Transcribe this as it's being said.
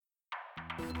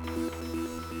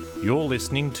You're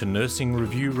listening to Nursing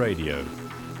Review Radio.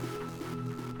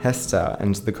 HESTA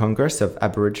and the Congress of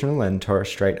Aboriginal and Torres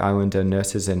Strait Islander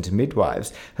Nurses and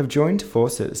Midwives have joined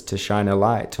forces to shine a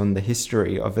light on the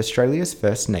history of Australia's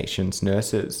First Nations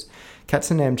nurses.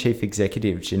 CATSINaM Chief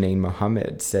Executive Janine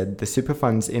Mohamed said the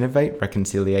Superfund's Innovate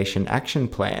Reconciliation Action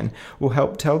Plan will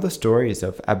help tell the stories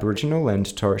of Aboriginal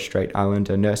and Torres Strait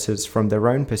Islander nurses from their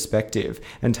own perspective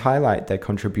and highlight their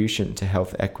contribution to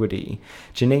health equity.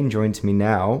 Janine joins me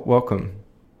now. Welcome.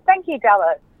 Thank you,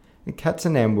 Dallas.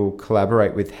 CATSINaM will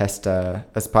collaborate with HESTA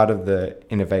as part of the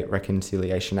Innovate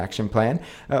Reconciliation Action Plan.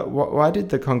 Why did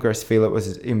the Congress feel it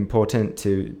was important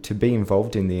to be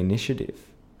involved in the initiative?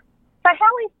 So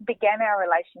how we began our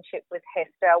relationship with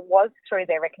HESTA was through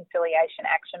their Reconciliation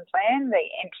Action Plan, the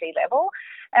entry level,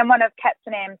 and one of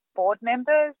CATSINaM's board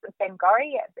members, Ben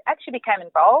Gorry, actually became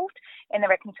involved in the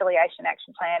Reconciliation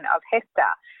Action Plan of HESTA.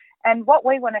 And what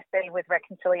we want to see with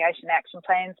reconciliation action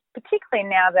plans, particularly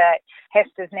now that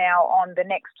HESTA is now on the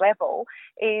next level,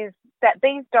 is that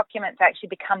these documents actually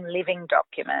become living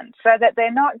documents, so that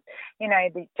they're not,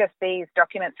 just these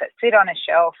documents that sit on a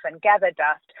shelf and gather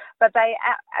dust, but they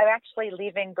are actually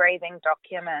living, breathing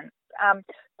documents.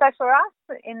 So for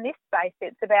us in this space,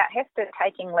 it's about HESTA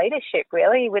taking leadership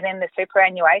really within the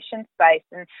superannuation space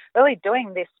and really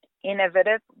doing this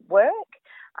innovative work.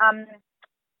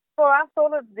 For us,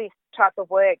 all of this type of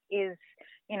work is,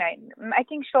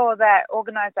 making sure that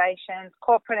organisations,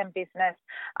 corporate and business,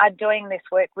 are doing this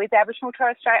work with Aboriginal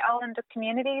Torres Strait Islander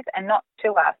communities and not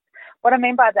to us. What I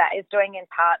mean by that is doing in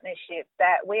partnership,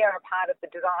 that we are a part of the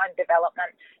design,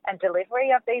 development and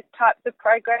delivery of these types of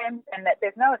programs, and that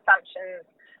there's no assumptions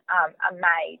are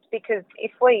made, because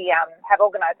if we have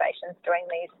organisations doing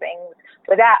these things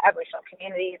without Aboriginal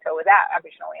communities or without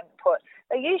Aboriginal input,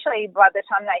 they usually, by the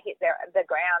time they hit the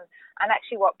ground, aren't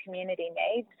actually what community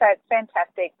needs. So it's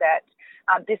fantastic that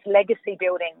this legacy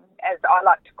building, as I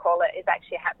like to call it, is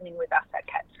actually happening with us at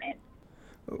CATSINaM.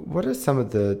 What are some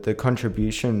of the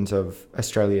contributions of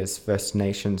Australia's First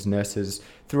Nations nurses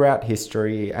throughout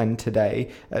history and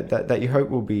today that you hope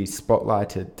will be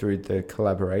spotlighted through the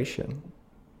collaboration?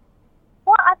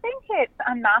 Well, I think it's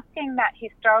unmasking that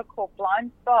historical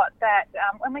blind spot that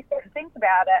when we sit and think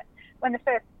about it, when the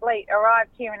first fleet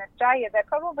arrived here in Australia, they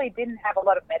probably didn't have a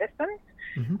lot of medicines.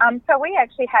 Mm-hmm. So we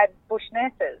actually had bush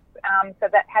nurses, so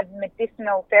that had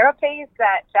medicinal therapies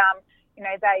that,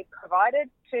 they provided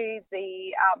to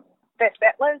the first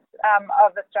settlers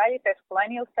of Australia, first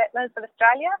colonial settlers of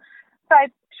Australia. So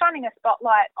shining a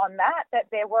spotlight on that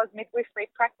there was midwifery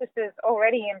practices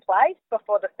already in place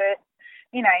before the first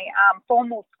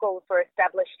formal schools were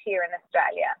established here in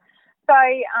Australia. So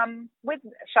with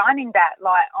shining that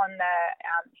light on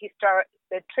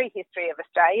the true history of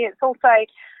Australia, it's also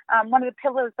one of the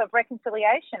pillars of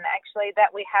reconciliation, actually,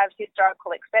 that we have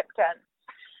historical acceptance.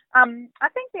 I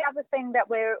think the other thing that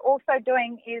we're also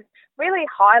doing is really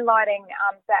highlighting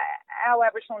that our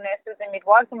Aboriginal nurses and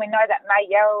midwives, and we know that May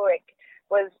Yarrowick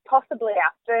was possibly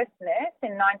our first nurse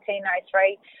in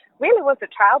 1903, really was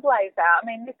a trailblazer. I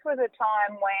mean, this was a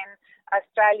time when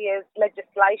Australia's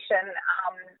legislation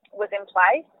was in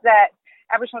place that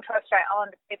Aboriginal Torres Strait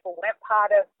Islander people weren't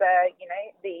part of the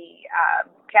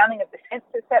counting of the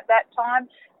census at that time.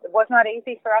 It was not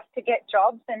easy for us to get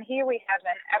jobs, and here we have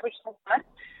an Aboriginal woman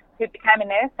who became a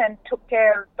nurse and took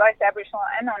care of both Aboriginal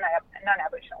and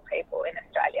non-Aboriginal people in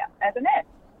Australia as a nurse.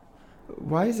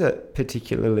 Why is it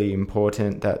particularly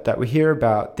important that we hear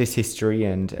about this history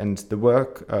and the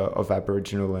work of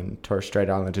Aboriginal and Torres Strait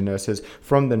Islander nurses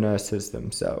from the nurses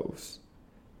themselves?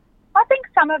 I think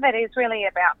some of it is really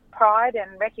about pride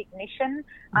and recognition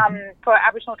for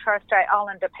Aboriginal Torres Strait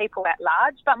Islander people at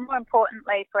large, but more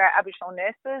importantly for our Aboriginal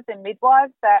nurses and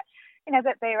midwives, that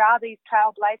there are these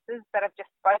trailblazers that I've just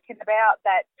spoken about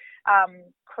that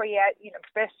create,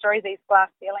 burst through these glass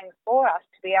ceilings for us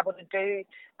to be able to do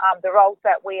the roles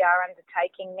that we are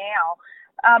undertaking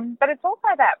now. But it's also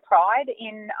that pride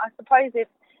in, I suppose, if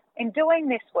in doing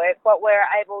this work, what we're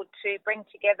able to bring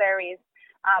together is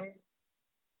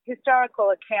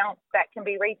historical accounts that can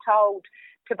be retold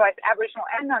to both Aboriginal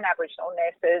and non-Aboriginal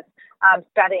nurses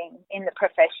studying in the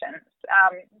professions.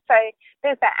 So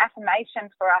there's that affirmation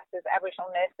for us as Aboriginal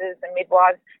nurses and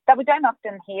midwives that we don't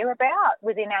often hear about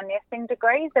within our nursing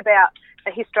degrees, about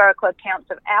the historical accounts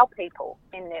of our people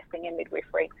in nursing and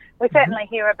midwifery. We certainly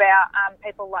hear about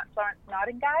people like Florence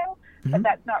Nightingale, but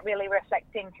that's not really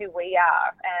reflecting who we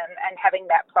are and having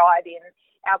that pride in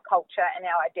our culture and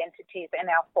our identities and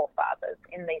our forefathers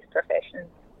in these professions.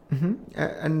 Mm-hmm.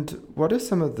 And what are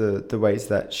some of the ways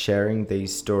that sharing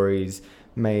these stories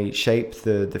may shape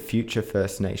the future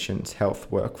First Nations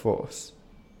health workforce?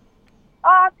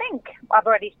 I think I've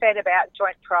already said about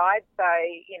joint pride, so,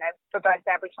 for both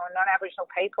Aboriginal and non-Aboriginal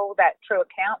people, that true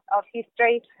account of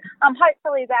history.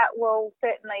 Hopefully that will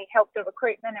certainly help the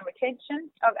recruitment and retention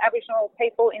of Aboriginal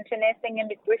people into nursing and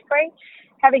midwifery.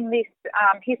 Having this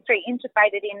history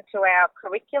integrated into our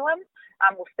curriculum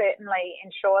will certainly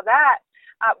ensure that.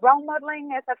 Role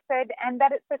modelling, as I've said, and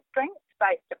that it's a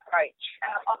strengths-based approach.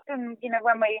 Often,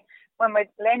 when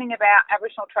we're learning about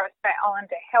Aboriginal Torres Strait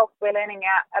Islander health, we're learning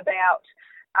about,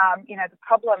 the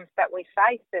problems that we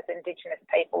face as Indigenous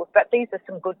peoples. But these are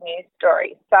some good news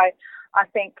stories. So I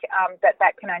think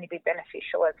that can only be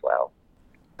beneficial as well.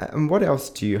 And what else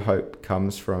do you hope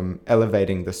comes from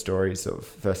elevating the stories of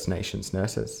First Nations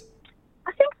nurses?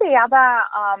 I think the other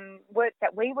work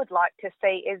that we would like to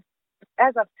see is,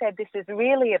 as I've said, this is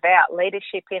really about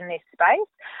leadership in this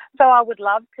space. So I would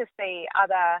love to see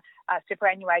other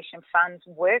superannuation funds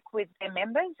work with their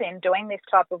members in doing this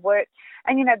type of work.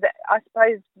 And, I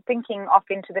suppose thinking off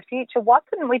into the future, why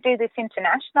couldn't we do this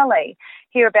internationally?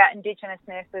 Hear about Indigenous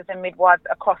nurses and midwives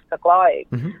across the globe.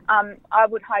 Mm-hmm. I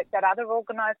would hope that other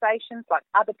organisations, like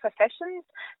other professions,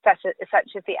 such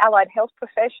as the allied health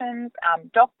professions,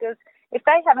 doctors, if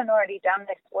they haven't already done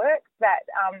this work, that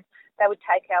they would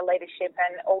take our leadership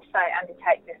and also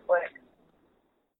undertake this work.